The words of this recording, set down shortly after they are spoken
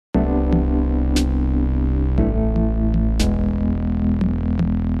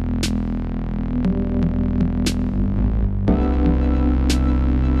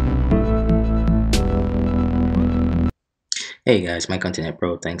Hey guys, Mike Internet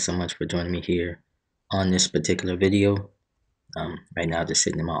Pro. Thanks so much for joining me here on this particular video. Right now, just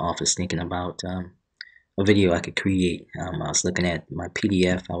sitting in my office thinking about a video I could create. I was looking at my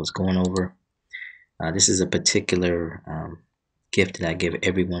PDF I was going over. This is a particular gift that I give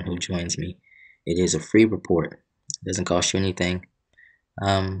everyone who joins me. It is a free report. It doesn't cost you anything.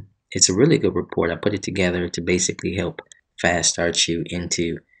 It's a really good report. I put it together to basically help fast start you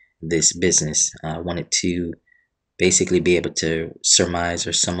into this business. I wanted to basically be able to surmise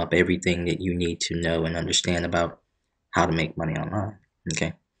or sum up everything that you need to know and understand about how to make money online.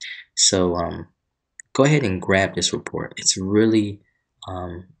 Okay, so go ahead and grab this report. It's really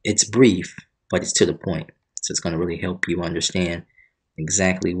it's brief, but it's to the point. So it's going to really help you understand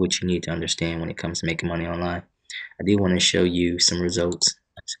exactly what you need to understand when it comes to making money online. I do want to show you some results.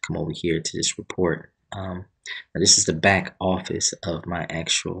 Let's come over here to this report. Now this is the back office of my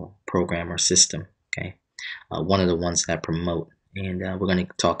actual program or system. Okay, one of the ones that I promote, and we're going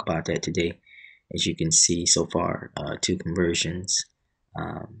to talk about that today. As you can see so far, two conversions,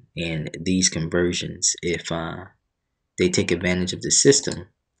 and these conversions, if they take advantage of the system,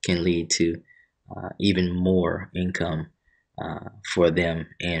 can lead to even more income for them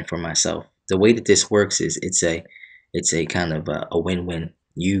and for myself. The way that this works is it's a kind of a win-win.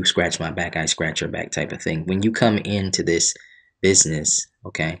 You scratch my back, I scratch your back type of thing. When you come into this business,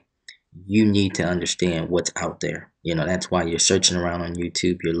 okay, you need to understand what's out there. You know, that's why you're searching around on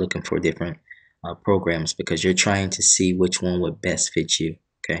YouTube. You're looking for different programs because you're trying to see which one would best fit you.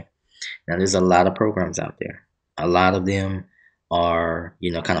 Okay. Now, there's a lot of programs out there. A lot of them are,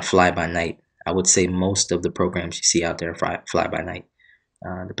 kind of fly by night. I would say most of the programs you see out there are fly by night.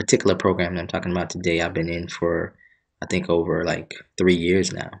 The particular program that I'm talking about today, I've been in for, I think, over like 3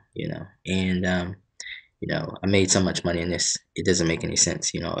 years now, and I made so much money in this, it doesn't make any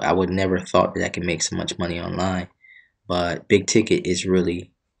sense. I would never thought that I could make so much money online, but big ticket is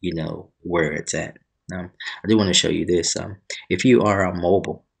really, where it's at. I do want to show you this. If you are a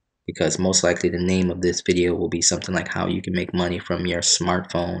mobile, because most likely the name of this video will be something like how you can make money from your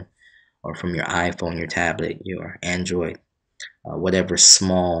smartphone or from your iPhone, your tablet, your Android, whatever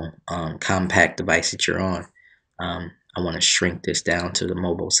small compact device that you're on. I want to shrink this down to the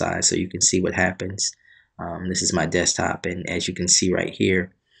mobile size so you can see what happens. This is my desktop, and as you can see right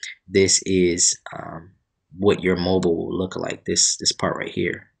here, this is what your mobile will look like. This part right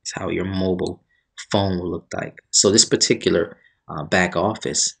here is how your mobile phone will look like. So this particular back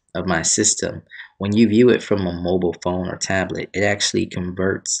office of my system, when you view it from a mobile phone or tablet, it actually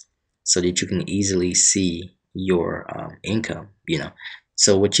converts so that you can easily see your income.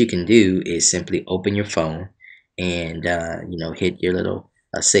 So what you can do is simply open your phone and hit your little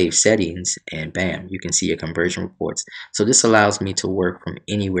save settings, and bam, you can see your conversion reports. So this allows me to work from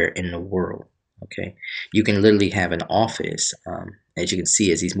anywhere in the world. Okay, you can literally have an office. As you can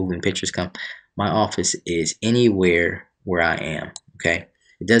see, as these moving pictures come, my office is anywhere where I am. Okay,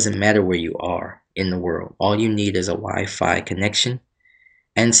 it doesn't matter where you are in the world. All you need is a Wi-Fi connection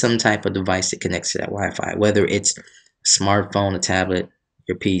and some type of device that connects to that Wi-Fi, whether it's a smartphone, a tablet,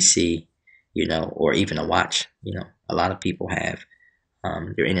 your PC, or even a watch. A lot of people have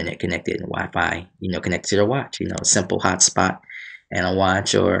their internet connected and Wi-Fi, connected to their watch. A simple hotspot and a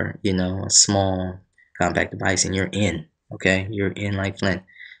watch, or a small compact device, and you're in. Okay, you're in like Flint.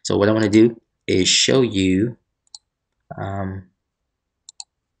 So what I want to do is show you a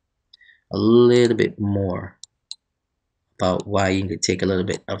little bit more about why you need to take a little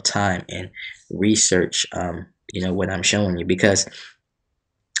bit of time and research, what I'm showing you, because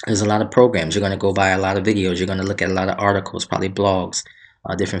there's a lot of programs. You're going to go by a lot of videos. You're going to look at a lot of articles, probably blogs,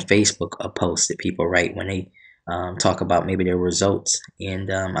 different Facebook posts that people write when they talk about maybe their results.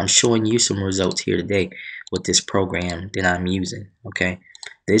 And I'm showing you some results here today with this program that I'm using. Okay,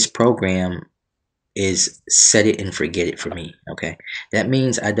 this program is set it and forget it for me. Okay, that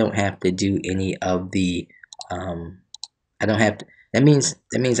means I don't have to do any of the I don't have to, that means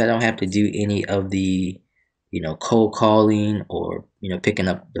I don't have to do any of the cold calling or picking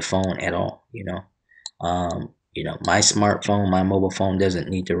up the phone at all. My smartphone, my mobile phone doesn't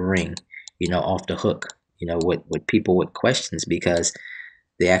need to ring off the hook with people with questions, because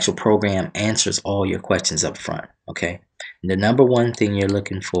the actual program answers all your questions up front. Okay, the number one thing you're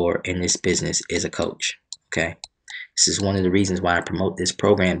looking for in this business is a coach. Okay, this is one of the reasons why I promote this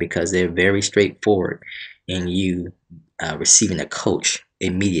program, because they're very straightforward in you receiving a coach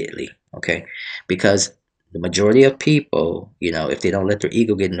immediately. Okay, because the majority of people, if they don't let their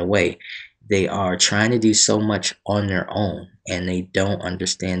ego get in the way, they are trying to do so much on their own, and they don't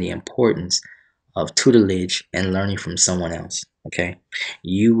understand the importance of tutelage and learning from someone else. Okay,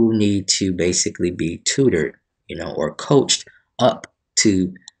 you will need to basically be tutored, or coached up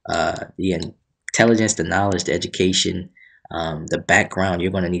to the intelligence, the knowledge, the education, the background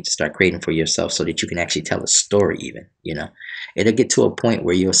you're going to need to start creating for yourself so that you can actually tell a story. Even, it'll get to a point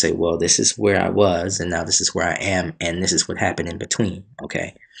where you'll say, well, this is where I was and now this is where I am and this is what happened in between.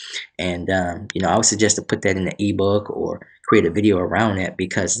 Okay. And I would suggest to put that in an ebook or create a video around it,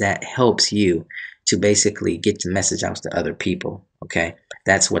 because that helps you to basically get the message out to other people. Okay,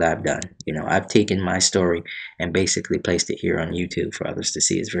 that's what I've done. I've taken my story and basically placed it here on YouTube for others to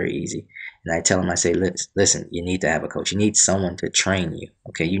see. It's very easy. And I tell them, I say, listen, you need to have a coach. You need someone to train you.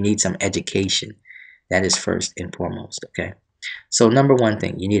 Okay, you need some education. That is first and foremost. Okay, so number one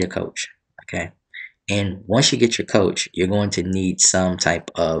thing, you need a coach. Okay, and once you get your coach, you're going to need some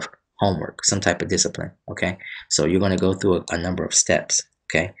type of homework, some type of discipline. Okay, so you're going to go through a number of steps.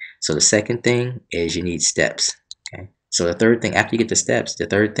 Okay, so the second thing is you need steps. Okay, so the third thing, after you get the steps, the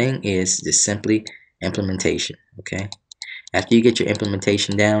third thing is just simply implementation. Okay, after you get your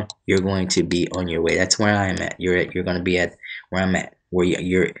implementation down, you're going to be on your way. That's where I am at. You're going to be at where I'm at, where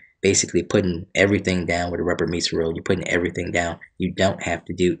you're basically putting everything down where the rubber meets the road. You're putting everything down. You don't have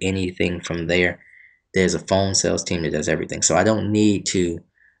to do anything from there. There's a phone sales team that does everything. So I don't need to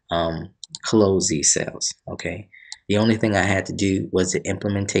close these sales. Okay. The only thing I had to do was the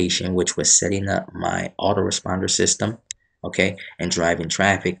implementation, which was setting up my autoresponder system, okay, and driving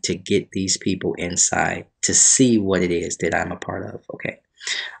traffic to get these people inside to see what it is that I'm a part of. Okay.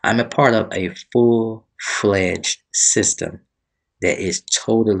 I'm a part of a full-fledged system that is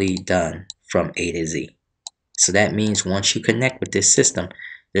totally done from A to Z. So that means once you connect with this system,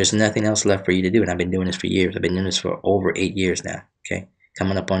 there's nothing else left for you to do. And I've been doing this for years. I've been doing this for over 8 years now. Okay.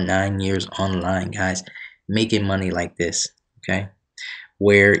 Coming up on 9 years online, guys, making money like this. Okay.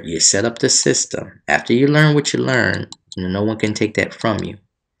 Where you set up the system. After you learn what you learn, no one can take that from you.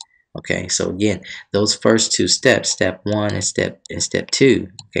 Okay. So again, those first two steps, step one and step two,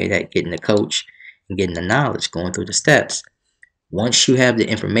 okay, that getting the coach and getting the knowledge, going through the steps. Once you have the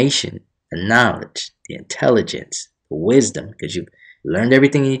information, the knowledge, the intelligence, the wisdom, because you've learned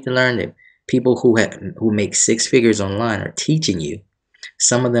everything you need to learn, that people who make 6 figures online are teaching you.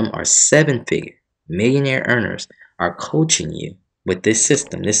 Some of them are 7-figure millionaire earners are coaching you with this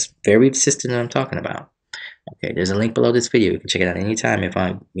system, this very system that I'm talking about. Okay, there's a link below this video. You can check it out anytime if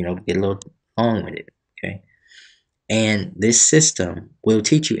I, get a little long with it. Okay. And this system will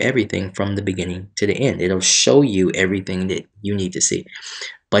teach you everything from the beginning to the end. It'll show you everything that you need to see.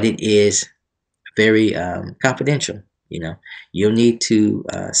 But it is very confidential. You'll need to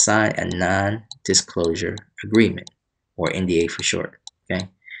sign a non-disclosure agreement, or NDA for short. Okay,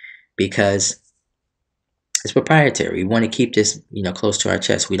 because it's proprietary. We want to keep this, close to our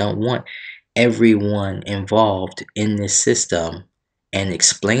chest. We don't want everyone involved in this system and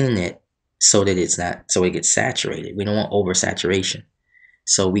explaining it so that it gets saturated. We don't want oversaturation.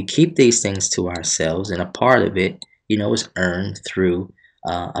 So we keep these things to ourselves, and a part of it, is earned through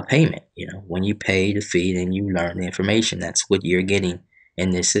a payment. When you pay the fee and you learn the information, that's what you're getting in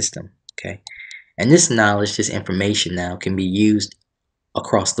this system. Okay, and this knowledge, this information now can be used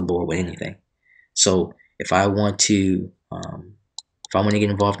across the board with anything. So if I want to get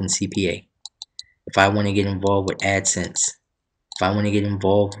involved in CPA, if I want to get involved with AdSense, if I want to get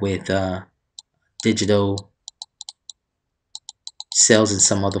involved with digital sales in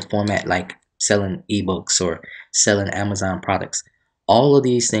some other format, like selling ebooks or selling Amazon products, all of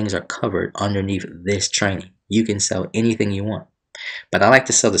these things are covered underneath this training. You can sell anything you want. But I like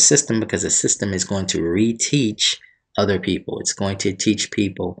to sell the system because the system is going to reteach other people. It's going to teach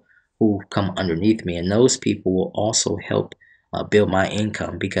people who come underneath me, and those people will also help build my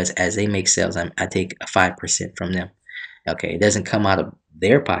income, because as they make sales, I take a 5% from them. Okay, it doesn't come out of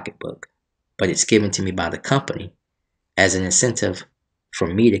their pocketbook, but it's given to me by the company as an incentive for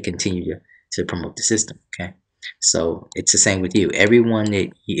me to continue to promote the system. Okay, so it's the same with you. Everyone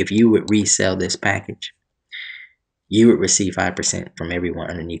that, if you would resell this package, you would receive 5% from everyone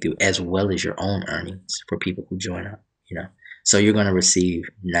underneath you, as well as your own earnings for people who join up. So you're going to receive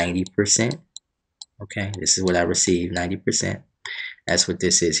 90%. Okay, this is what I receive, 90%. That's what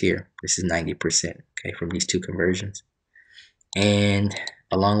this is here. This is 90%. Okay, from these two conversions. And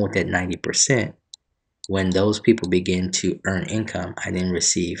along with that 90%, when those people begin to earn income, I then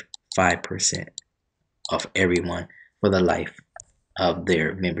receive 5% of everyone for the life of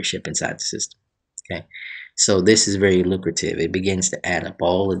their membership inside the system. Okay, so this is very lucrative. It begins to add up.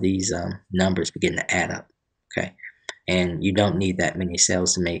 All of these numbers begin to add up. Okay, and you don't need that many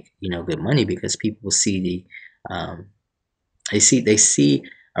sales to make good money, because people see they see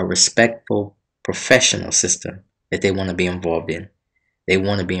a respectful professional system that they want to be involved in. They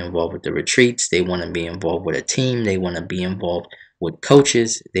want to be involved with the retreats. They want to be involved with a team. They want to be involved with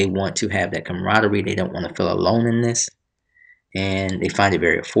coaches. They want to have that camaraderie. They don't want to feel alone in this. And they find it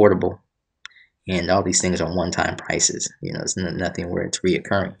very affordable. And all these things are one-time prices. You know, it's nothing where it's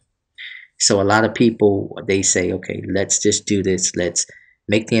reoccurring. So a lot of people, they say, okay, let's just do this. Let's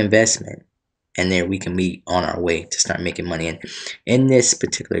make the investment. And then we can be on our way to start making money. And in this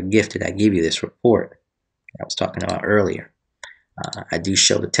particular gift that I give you, this report I was talking about earlier, I do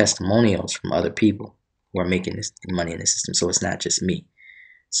show the testimonials from other people who are making this money in the system. So it's not just me.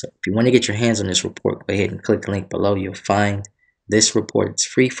 So if you want to get your hands on this report, go ahead and click the link below. You'll find this report. It's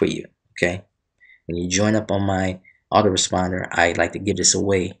free for you. Okay. When you join up on my autoresponder, I like to give this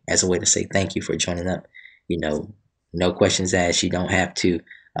away as a way to say thank you for joining up. You know, no questions asked. You don't have to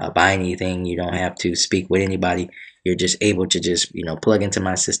buy anything. You don't have to speak with anybody. You're just able to just, plug into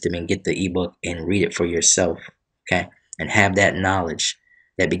my system and get the ebook and read it for yourself. Okay. And have that knowledge,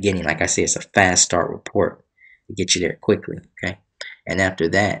 that beginning. Like I say, it's a fast start report to get you there quickly. Okay. And after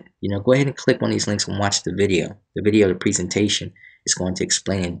that, go ahead and click one of these links and watch the video. The presentation is going to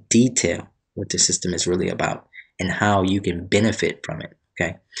explain in detail what the system is really about and how you can benefit from it.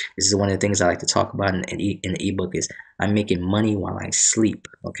 Okay. This is one of the things I like to talk about in the ebook is I'm making money while I sleep.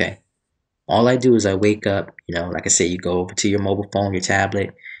 Okay. All I do is I wake up, like I said, you go over to your mobile phone, your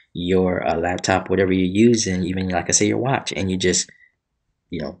tablet, your laptop, whatever you're using, even like I say, your watch, and you just,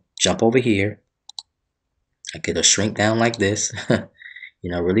 jump over here. It'll shrink down like this,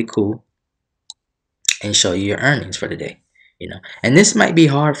 really cool, and show you your earnings for the day, And this might be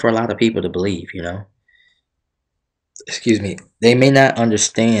hard for a lot of people to believe, Excuse me. They may not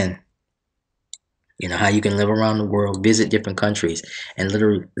understand, how you can live around the world, visit different countries, and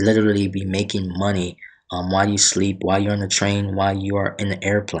literally be making money while you sleep, while you're on the train, while you are in the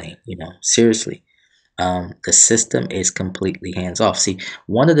airplane, seriously. The system is completely hands off. See,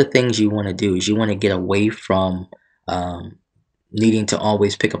 one of the things you want to do is you want to get away from needing to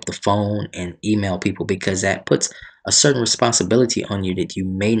always pick up the phone and email people, because that puts a certain responsibility on you that you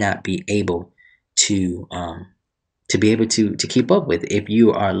may not be able to keep up with if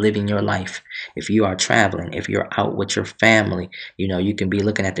you are living your life, if you are traveling, if you're out with your family. You can be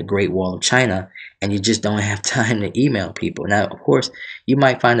looking at the Great Wall of China and you just don't have time to email people. Now, of course, you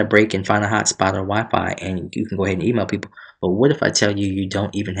might find a break and find a hotspot or Wi-Fi and you can go ahead and email people. But what if I tell you you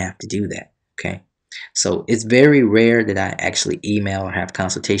don't even have to do that? Okay. So it's very rare that I actually email or have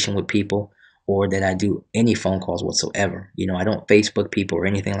consultation with people, or that I do any phone calls whatsoever. I don't Facebook people or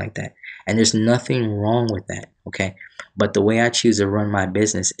anything like that. And there's nothing wrong with that, okay? But the way I choose to run my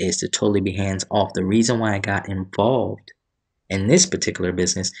business is to totally be hands off. The reason why I got involved in this particular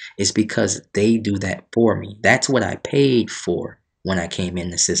business is because they do that for me. That's what I paid for when I came in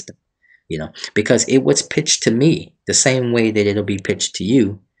the system, because it was pitched to me the same way that it'll be pitched to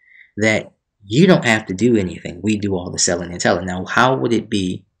you, that you don't have to do anything. We do all the selling and telling. Now, how would it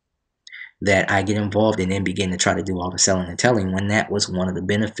be that I get involved and then begin to try to do all the selling and telling, when that was one of the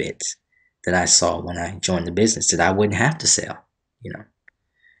benefits that I saw when I joined the business, that I wouldn't have to sell,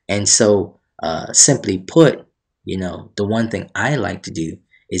 And so, simply put, the one thing I like to do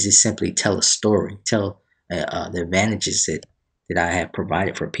is just simply tell a story, tell the advantages that I have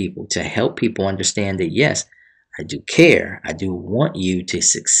provided for people, to help people understand that, yes, I do care. I do want you to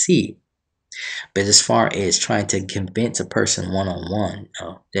succeed. But as far as trying to convince a person one-on-one,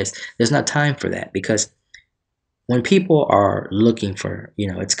 there's not time for that, because when people are looking for,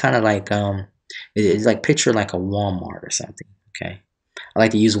 it's kind of like it's like, picture like a Walmart or something. Okay, I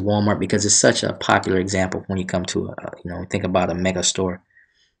like to use Walmart because it's such a popular example when you come to think about a mega store.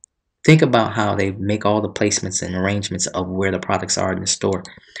 Think about how they make all the placements and arrangements of where the products are in the store.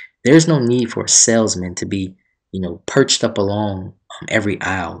 There's no need for a salesman to be, perched up along every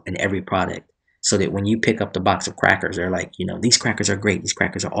aisle and every product, so that when you pick up the box of crackers, they're like, these crackers are great. These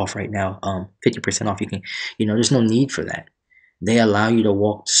crackers are off right now, 50% off. You can, there's no need for that. They allow you to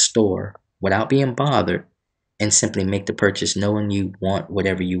walk the store without being bothered and simply make the purchase, knowing you want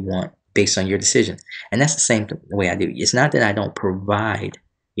whatever you want based on your decision. And that's the same way I do. It's not that I don't provide,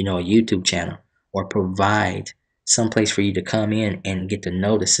 a YouTube channel or provide some place for you to come in and get to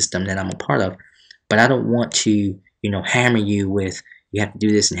know the system that I'm a part of, but I don't want to, hammer you with, you have to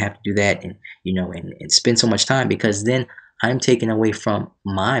do this and have to do that, and and spend so much time, because then I'm taking away from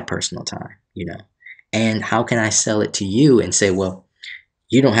my personal time, and how can I sell it to you and say, well,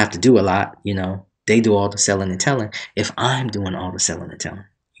 you don't have to do a lot, they do all the selling and telling, if I'm doing all the selling and telling.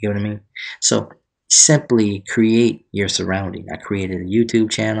 You get what I mean? So simply create your surrounding. I created a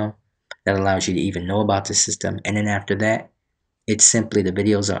YouTube channel that allows you to even know about the system, and then after that, it's simply, the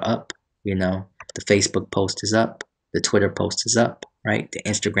videos are up, the Facebook post is up, the Twitter post is up, right? The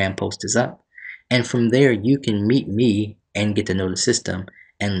Instagram post is up. And from there, you can meet me and get to know the system,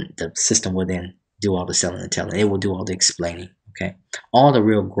 and the system will then do all the selling and telling. It will do all the explaining, okay? All the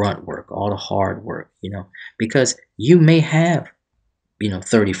real grunt work, all the hard work, because you may have,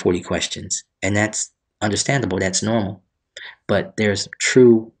 30, 40 questions, and that's understandable. That's normal. But there's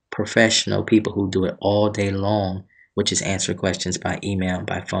true professional people who do it all day long, which is answer questions by email,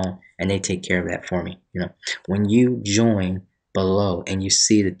 by phone, and they take care of that for me. When you join below and you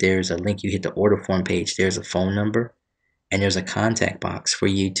see that there's a link, you hit the order form page, there's a phone number and there's a contact box for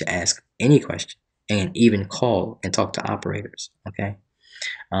you to ask any question and even call and talk to operators. Okay.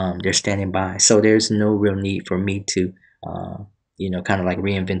 They're standing by. So there's no real need for me to, kind of like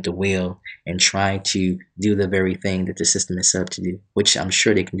reinvent the wheel and try to do the very thing that the system is set up to do, which I'm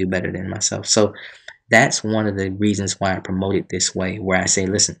sure they can do better than myself. So that's one of the reasons why I promote it this way, where I say,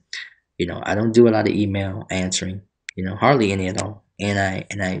 listen, I don't do a lot of email answering, hardly any at all. And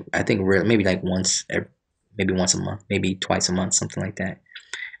I think maybe like maybe once a month, maybe twice a month, something like that.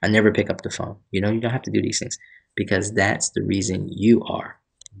 I never pick up the phone. You don't have to do these things because that's the reason you are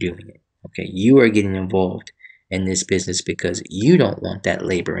doing it. Okay, you are getting involved in this business because you don't want that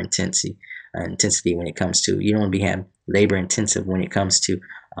labor intensity when it comes to, you don't want to be having labor intensive when it comes to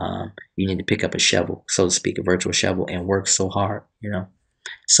you need to pick up a shovel, so to speak, a virtual shovel, and work so hard.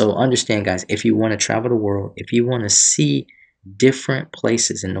 So understand, guys, if you want to travel the world, if you want to see different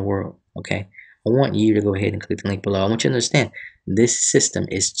places in the world, okay, I want you to go ahead and click the link below. I want you to understand this system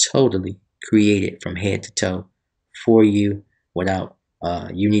is totally created from head to toe for you without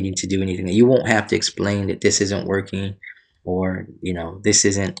you needing to do anything. You won't have to explain that this isn't working, or this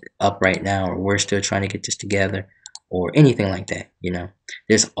isn't up right now, or we're still trying to get this together, or anything like that.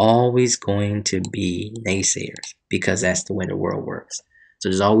 There's always going to be naysayers because that's the way the world works. So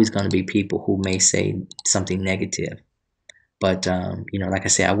there's always going to be people who may say something negative. But, like I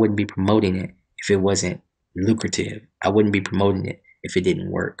said, I wouldn't be promoting it if it wasn't lucrative. I wouldn't be promoting it if it didn't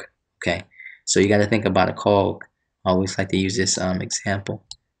work. Okay. So you got to think about a cog. I always like to use this example.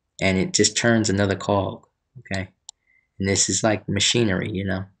 And it just turns another cog. Okay. And this is like machinery,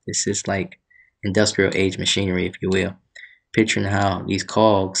 This is like industrial age machinery, if you will. Picturing how these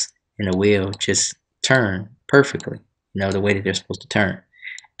cogs in a wheel just turn perfectly, the way that they're supposed to turn.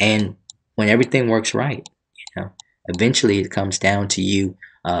 And when everything works right, eventually it comes down to you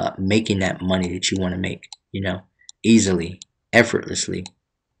making that money that you want to make, easily, effortlessly.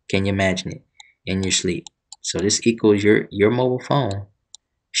 Can you imagine it? In your sleep. So this equals your mobile phone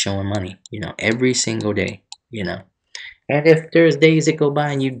showing money, every single day, And if there's days that go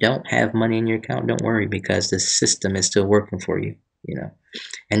by and you don't have money in your account, don't worry, because the system is still working for you,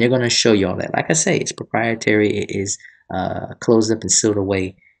 And they're going to show you all that. Like I say, it's proprietary. It is closed up and sealed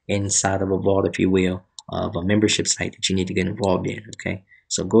away inside of a vault, if you will, of a membership site that you need to get involved in. Okay,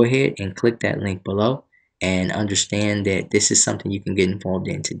 so go ahead and click that link below and understand that this is something you can get involved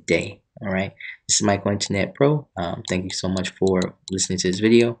in today. All right, this is Michael Internet Pro. Thank you so much for listening to this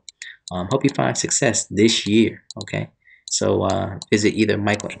video. Hope you find success this year. Okay, so visit either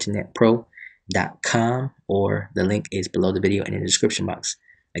michaelinternetpro.com or the link is below the video in the description box.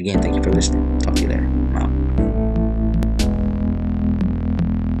 Again, thank you for listening. Talk to you later.